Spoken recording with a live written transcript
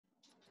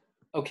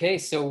Okay,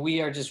 so we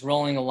are just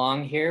rolling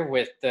along here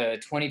with the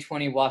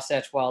 2020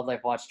 Wasatch Wildlife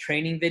Watch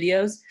training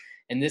videos.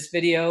 In this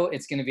video,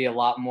 it's going to be a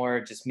lot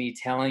more just me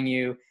telling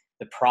you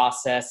the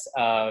process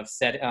of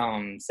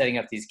setting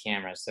up these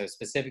cameras. So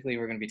specifically,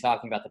 we're going to be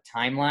talking about the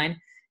timeline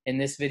in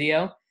this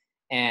video.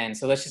 And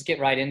so let's just get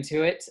right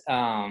into it.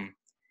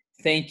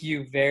 Thank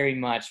you very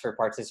much for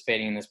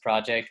participating in this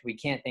project. We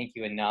can't thank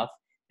you enough.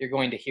 You're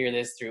going to hear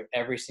this through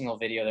every single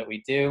video that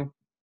we do.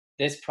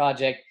 This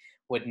project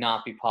would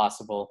not be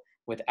possible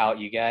without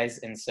you guys.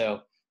 And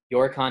so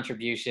your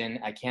contribution,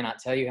 I cannot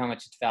tell you how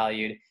much it's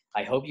valued.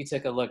 I hope you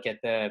took a look at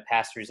the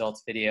past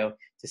results video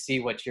to see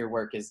what your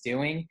work is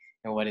doing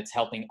and what it's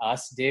helping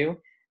us do.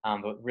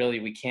 But really,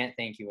 we can't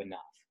thank you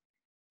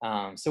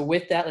enough. So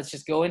with that, let's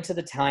just go into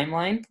the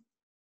timeline.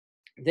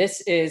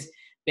 This is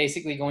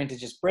basically going to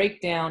just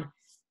break down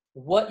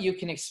what you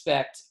can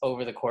expect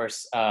over the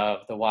course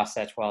of the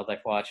Wasatch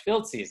Wildlife Watch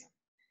field season.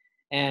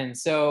 And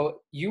so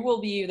you will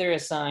be either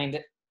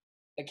assigned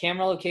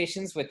camera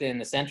locations within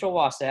the central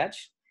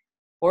Wasatch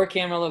or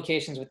camera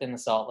locations within the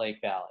Salt Lake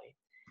Valley.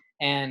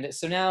 And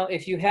so now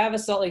if you have a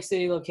Salt Lake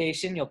City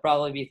location, you'll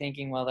probably be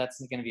thinking, well, that's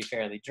going to be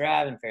fairly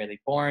drab and fairly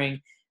boring.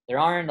 There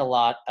aren't a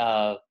lot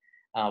of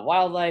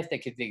wildlife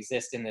that could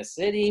exist in this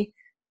city.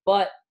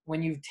 But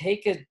when you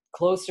take a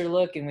closer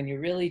look and when you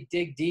really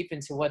dig deep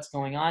into what's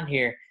going on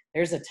here,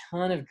 there's a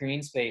ton of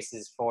green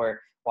spaces for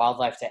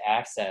wildlife to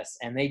access,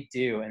 and they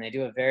do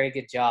a very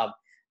good job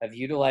of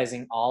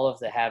utilizing all of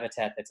the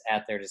habitat that's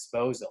at their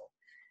disposal.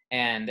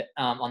 And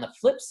on the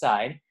flip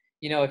side,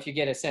 you know, if you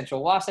get a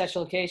central Wasatch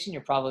location,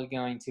 you're probably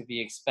going to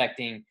be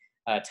expecting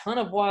a ton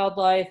of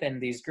wildlife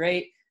and these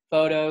great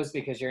photos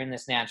because you're in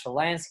this natural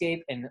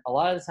landscape, and a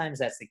lot of the times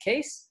that's the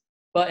case.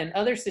 But in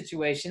other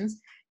situations,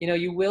 you know,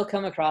 you will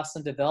come across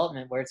some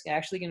development where it's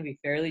actually going to be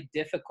fairly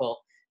difficult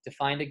to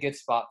find a good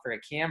spot for a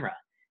camera.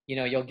 You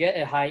know, you'll get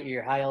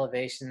your high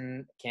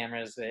elevation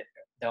cameras that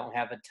don't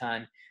have a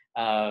ton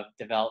of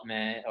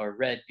development or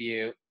red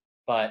view,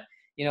 but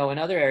you know, in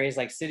other areas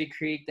like City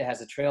Creek that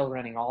has a trail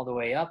running all the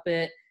way up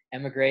it,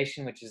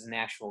 Emigration, which is an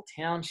actual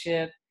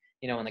township,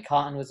 you know, in the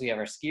Cottonwoods we have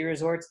our ski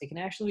resorts. It can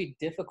actually be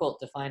difficult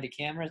to find a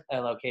camera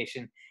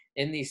location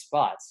in these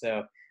spots.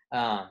 So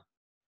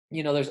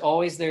you know, there's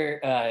always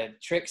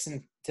tricks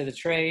to the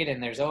trade,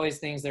 and there's always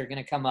things that are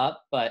going to come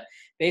up, but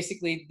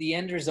basically the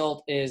end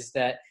result is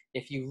that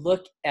if you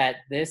look at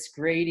this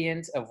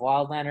gradient of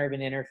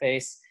wildland-urban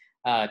interface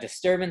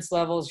disturbance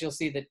levels, you'll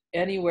see that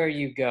anywhere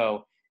you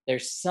go,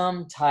 there's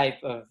some type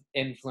of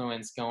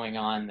influence going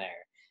on there.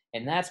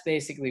 And that's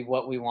basically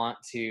what we want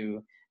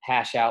to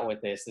hash out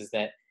with this, is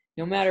that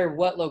no matter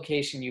what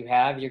location you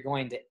have, you're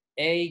going to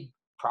A,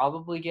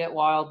 probably get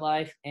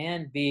wildlife,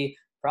 and B,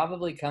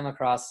 probably come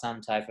across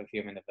some type of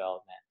human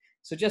development.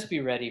 So just be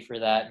ready for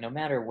that no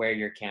matter where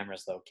your camera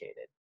is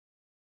located.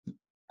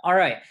 All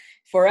right,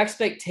 for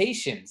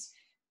expectations,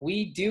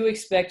 we do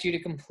expect you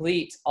to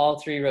complete all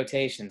 3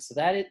 rotations. So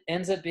that it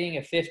ends up being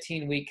a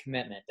 15-week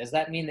commitment. Does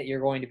that mean that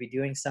you're going to be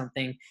doing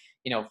something,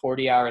 you know,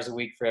 40 hours a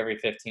week for every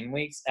 15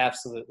 weeks?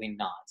 Absolutely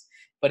not.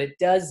 But it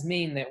does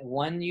mean that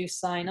when you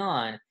sign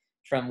on,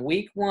 from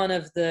week 1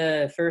 of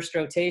the first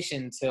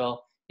rotation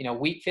till, you know,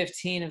 week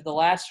 15 of the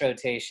last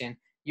rotation,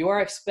 you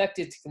are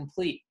expected to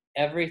complete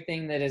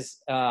everything that is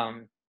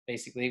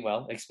basically,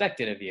 well,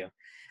 expected of you.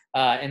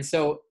 And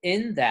so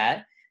in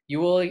that, you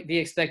will be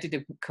expected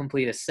to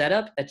complete a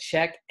setup, a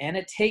check, and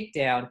a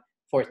takedown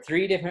for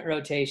 3 different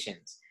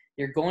rotations.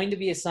 You're going to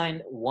be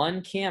assigned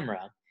 1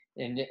 camera,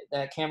 and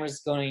that camera is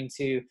going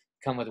to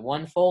come with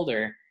 1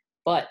 folder,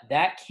 but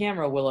that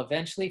camera will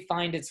eventually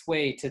find its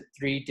way to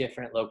 3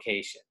 different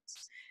locations.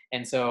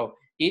 And so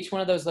each one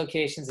of those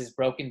locations is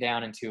broken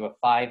down into a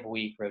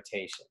 5-week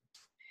rotation.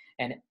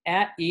 And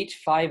at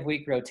each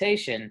 5-week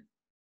rotation,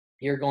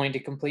 you're going to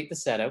complete the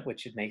setup,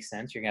 which would make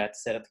sense. You're going to have to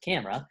set up the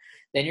camera.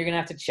 Then you're going to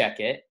have to check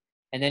it.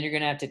 And then you're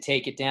going to have to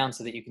take it down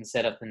so that you can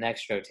set up the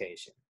next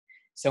rotation.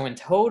 So in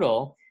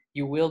total,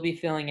 you will be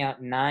filling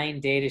out 9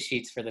 data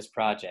sheets for this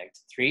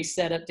project. 3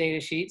 setup data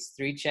sheets,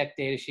 3 check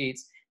data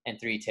sheets, and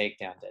 3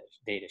 takedown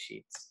data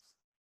sheets.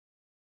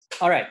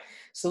 All right,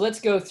 so let's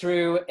go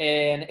through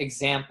an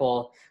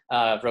example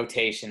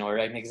rotation or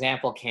an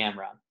example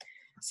camera.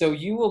 So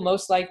you will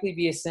most likely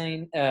be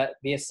assigned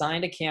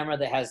a camera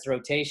that has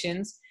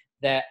rotations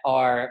that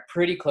are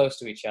pretty close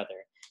to each other.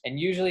 And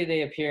usually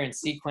they appear in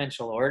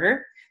sequential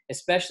order,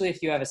 especially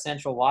if you have a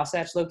central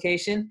Wasatch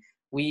location.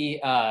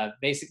 We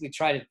basically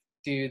try to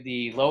do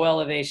the low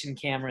elevation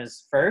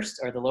cameras first,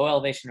 or the low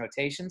elevation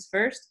rotations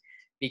first,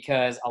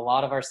 because a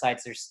lot of our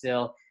sites are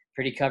still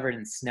pretty covered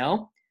in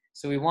snow.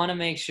 So we want to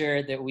make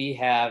sure that we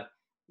have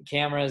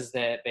cameras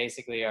that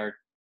basically are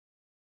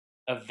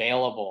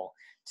available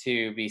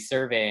to be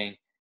surveying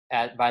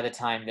by the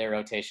time their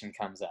rotation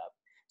comes up.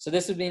 So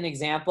this would be an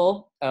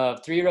example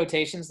of 3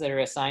 rotations that are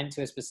assigned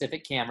to a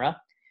specific camera.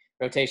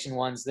 Rotation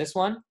 1 is this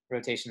one,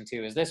 rotation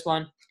 2 is this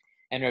one,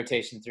 and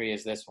rotation 3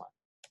 is this one.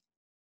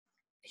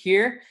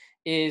 Here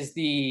is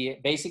the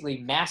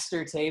basically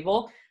master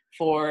table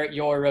for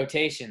your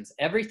rotations.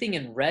 Everything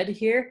in red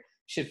here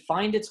should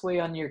find its way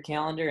on your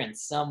calendar in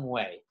some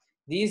way.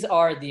 These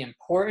are the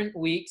important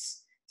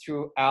weeks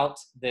throughout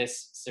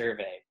this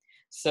survey.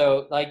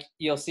 So like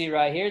you'll see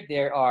right here,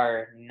 there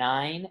are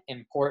 9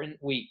 important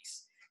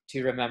weeks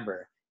to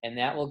remember. And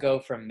that will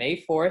go from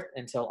May 4th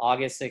until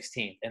August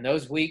 16th. And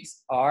those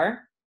weeks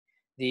are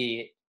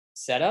the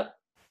setup,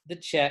 the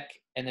check,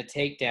 and the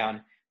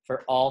takedown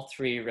for all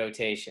 3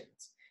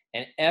 rotations.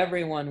 And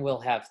everyone will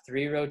have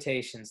 3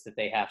 rotations that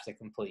they have to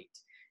complete.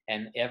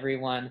 And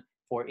everyone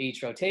for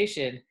each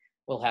rotation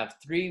will have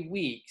 3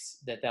 weeks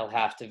that they'll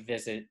have to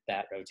visit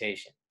that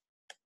rotation.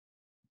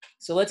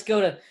 So let's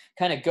go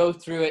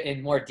through it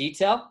in more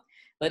detail.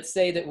 Let's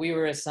say that we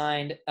were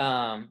assigned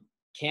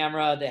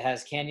camera that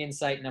has canyon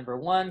site number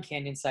 1,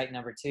 canyon site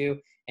number 2,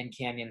 and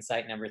canyon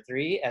site number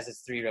 3 as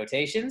its 3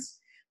 rotations.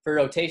 For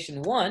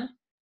rotation 1,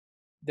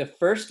 the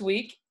first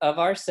week of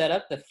our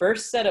setup, the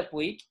first setup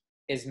week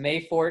is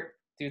May 4th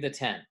through the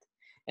 10th.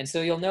 And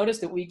so you'll notice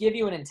that we give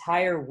you an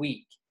entire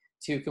week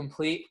to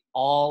complete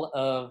all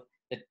of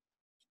the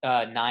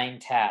 9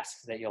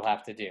 tasks that you'll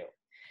have to do.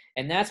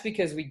 And that's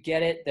because we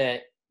get it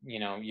that, you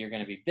know, you're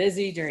going to be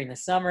busy during the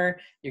summer,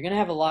 you're going to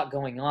have a lot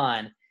going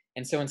on.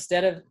 And so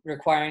instead of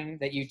requiring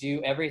that you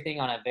do everything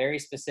on a very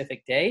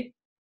specific day,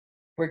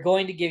 we're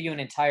going to give you an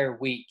entire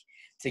week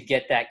to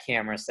get that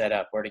camera set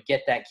up, or to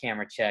get that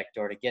camera checked,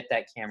 or to get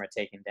that camera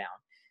taken down.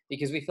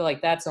 Because we feel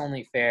like that's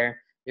only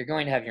fair. You're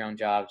going to have your own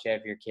jobs, you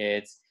have your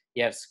kids,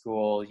 you have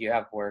school, you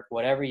have work,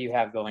 whatever you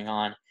have going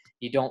on,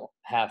 you don't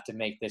have to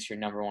make this your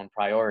 #1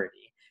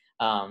 priority.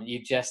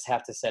 You just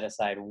have to set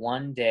aside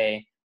one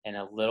day and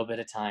a little bit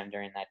of time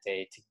during that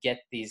day to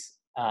get these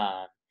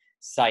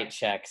site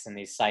checks and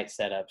these site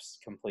setups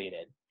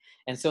completed.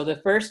 And so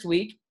the first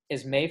week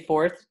is May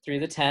 4th through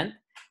the 10th.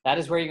 That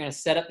is where you're going to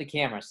set up the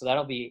camera. So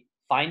that'll be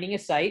finding a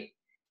site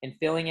and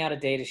filling out a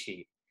data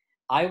sheet.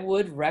 I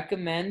would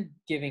recommend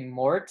giving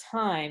more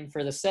time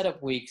for the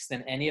setup weeks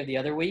than any of the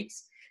other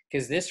weeks,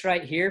 because this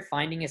right here,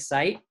 finding a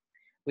site,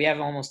 we have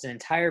almost an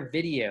entire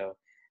video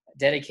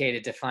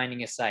dedicated to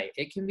finding a site.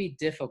 It can be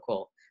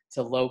difficult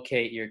to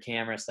locate your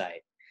camera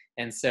site.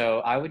 And so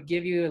I would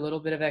give you a little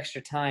bit of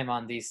extra time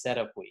on these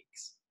setup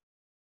weeks.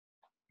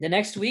 The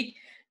next week,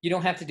 you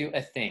don't have to do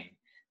a thing.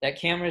 That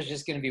camera is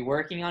just going to be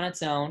working on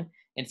its own,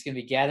 and it's going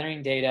to be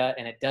gathering data,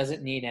 and it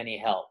doesn't need any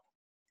help.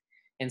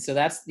 And so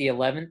that's the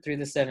 11th through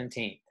the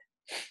 17th.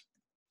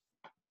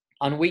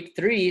 On week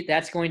 3,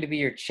 that's going to be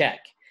your check.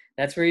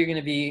 That's where you're going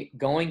to be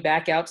going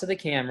back out to the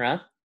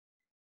camera.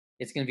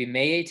 It's going to be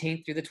May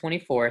 18th through the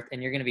 24th,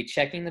 and you're going to be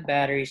checking the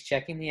batteries,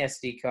 checking the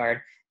SD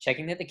card,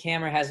 checking that the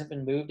camera hasn't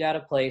been moved out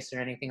of place or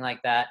anything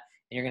like that,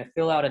 and you're going to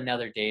fill out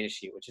another data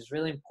sheet, which is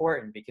really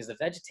important because the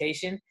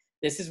vegetation,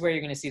 this is where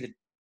you're going to see the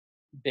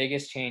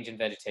biggest change in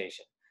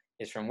vegetation,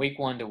 is from week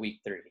 1 to week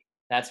 3.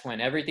 That's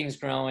when everything's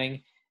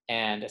growing,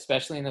 and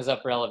especially in those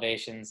upper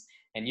elevations,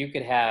 and you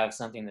could have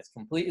something that's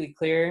completely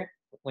clear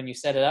when you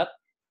set it up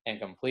and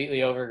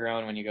completely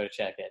overgrown when you go to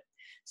check it.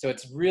 So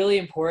it's really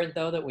important,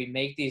 though, that we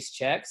make these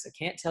checks. I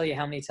can't tell you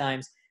how many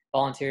times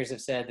volunteers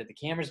have said that the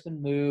camera's been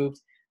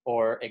moved,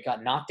 or it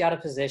got knocked out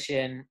of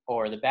position,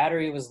 or the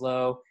battery was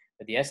low,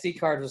 but the SD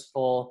card was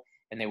full,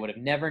 and they would have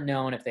never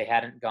known if they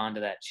hadn't gone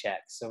to that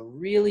check. So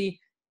really,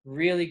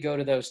 really go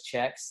to those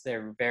checks.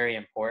 They're very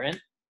important.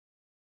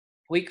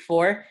 Week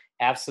 4,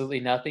 absolutely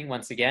nothing.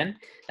 Once again,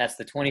 that's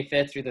the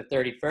 25th through the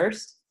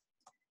 31st.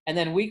 And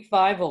then week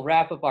 5 will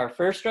wrap up our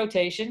first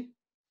rotation.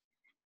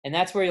 And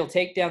that's where you'll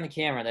take down the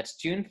camera. That's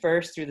June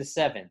 1st through the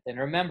 7th. And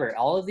remember,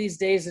 all of these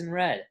days in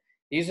red,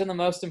 these are the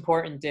most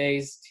important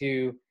days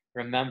to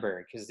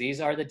remember, because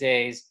these are the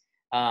days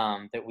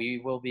that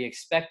we will be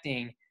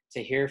expecting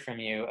to hear from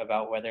you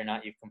about whether or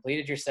not you've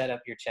completed your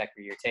setup, your check,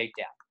 or your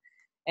takedown.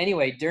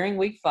 Anyway, during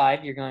week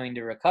 5, you're going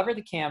to recover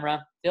the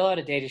camera, fill out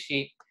a data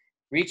sheet,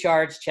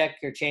 recharge, check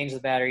or change the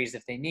batteries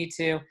if they need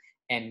to,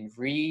 and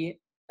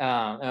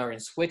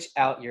switch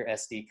out your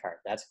SD card.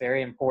 That's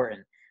very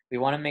important. We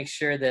want to make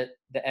sure that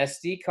the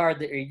SD card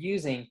that you're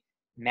using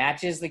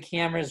matches the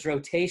camera's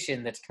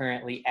rotation that's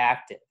currently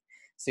active.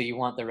 So you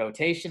want the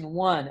rotation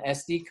 1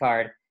 SD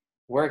card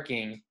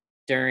working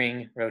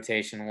during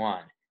rotation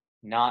 1,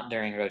 not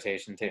during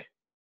rotation 2.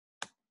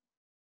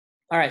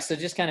 All right, so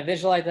just kind of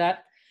visualize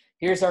that.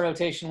 Here's our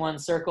rotation 1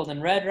 circled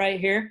in red right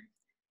here.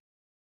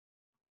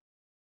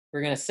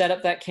 We're going to set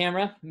up that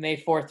camera May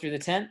 4th through the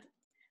 10th.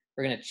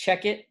 We're going to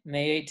check it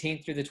May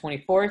 18th through the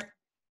 24th.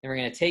 And we're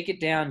going to take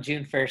it down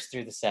June 1st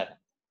through the 7th.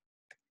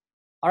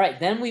 All right,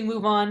 then we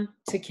move on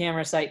to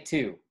camera site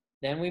 2.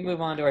 Then we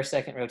move on to our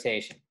second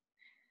rotation.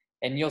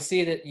 And you'll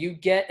see that you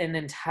get an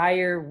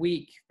entire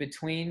week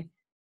between,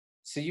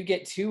 so you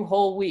get 2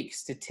 whole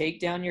weeks to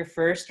take down your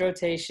first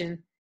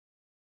rotation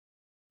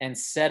and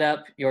set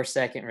up your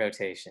second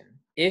rotation.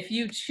 If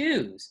you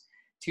choose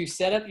to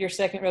set up your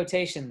second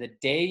rotation the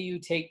day you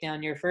take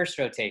down your first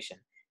rotation,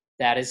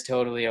 that is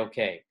totally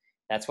okay.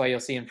 That's why you'll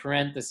see in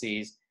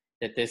parentheses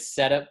that this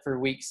setup for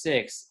week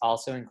 6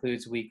 also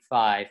includes week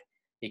 5,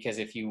 because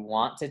if you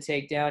want to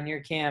take down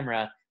your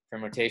camera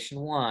from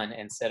rotation 1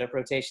 and set up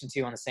rotation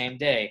 2 on the same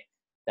day,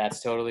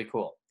 that's totally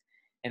cool.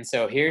 And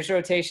so here's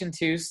rotation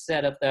 2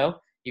 setup though.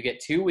 You get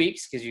 2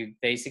 weeks because you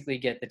basically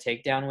get the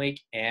takedown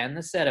week and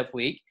the setup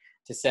week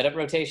to set up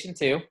rotation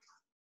 2.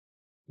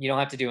 You don't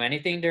have to do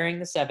anything during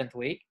the 7th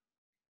week.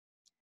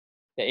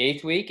 The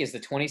 8th week is the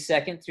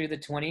 22nd through the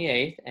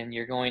 28th, and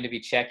you're going to be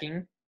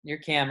checking your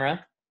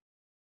camera.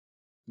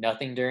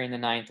 Nothing during the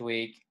 9th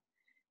week.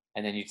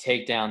 And then you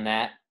take down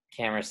that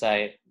camera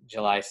site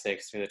July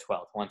 6th through the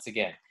 12th. Once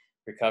again,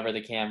 recover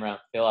the camera,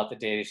 fill out the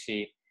data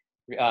sheet,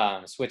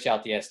 switch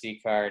out the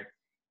SD card,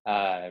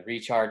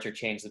 recharge or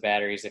change the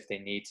batteries if they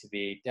need to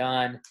be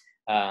done.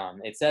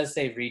 It does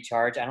say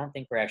recharge. I don't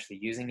think we're actually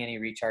using any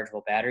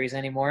rechargeable batteries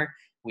anymore.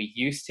 We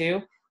used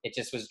to. It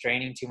just was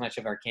draining too much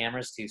of our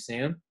cameras too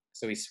soon.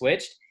 So we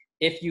switched.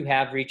 If you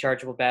have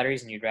rechargeable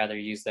batteries and you'd rather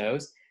use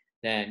those,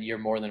 then you're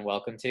more than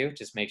welcome to.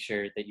 Just make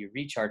sure that you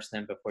recharge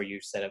them before you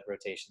set up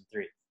rotation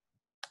 3.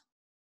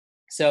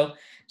 So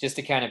just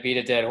to kind of beat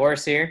a dead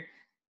horse here,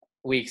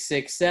 week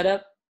 6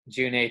 setup,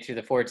 June 8th through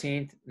the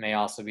 14th, may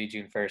also be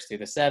June 1st through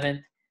the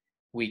 7th.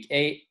 Week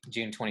 8,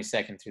 June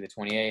 22nd through the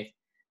 28th.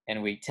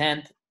 And week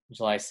 10th,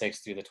 July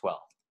 6th through the 12th.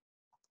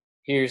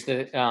 Here's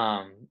the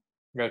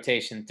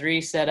rotation 3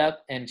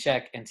 setup and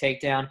check and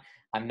takedown.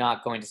 I'm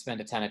not going to spend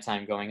a ton of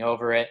time going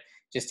over it.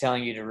 Just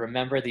telling you to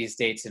remember these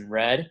dates in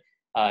red.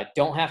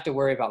 Don't have to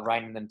worry about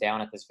writing them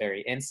down at this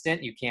very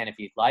instant. You can if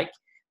you'd like,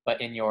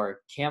 but in your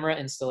camera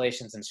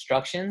installations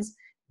instructions,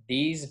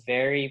 these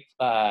very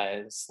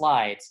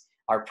slides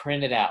are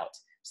printed out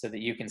so that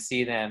you can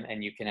see them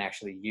and you can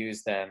actually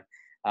use them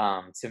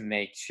to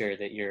make sure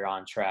that you're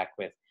on track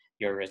with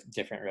your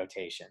different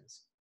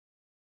rotations.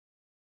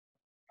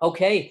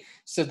 Okay,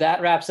 so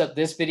that wraps up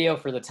this video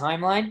for the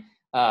timeline.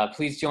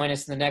 Please join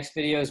us in the next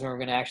videos where we're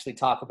going to actually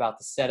talk about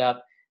the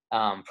setup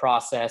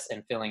process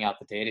and filling out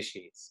the data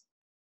sheets.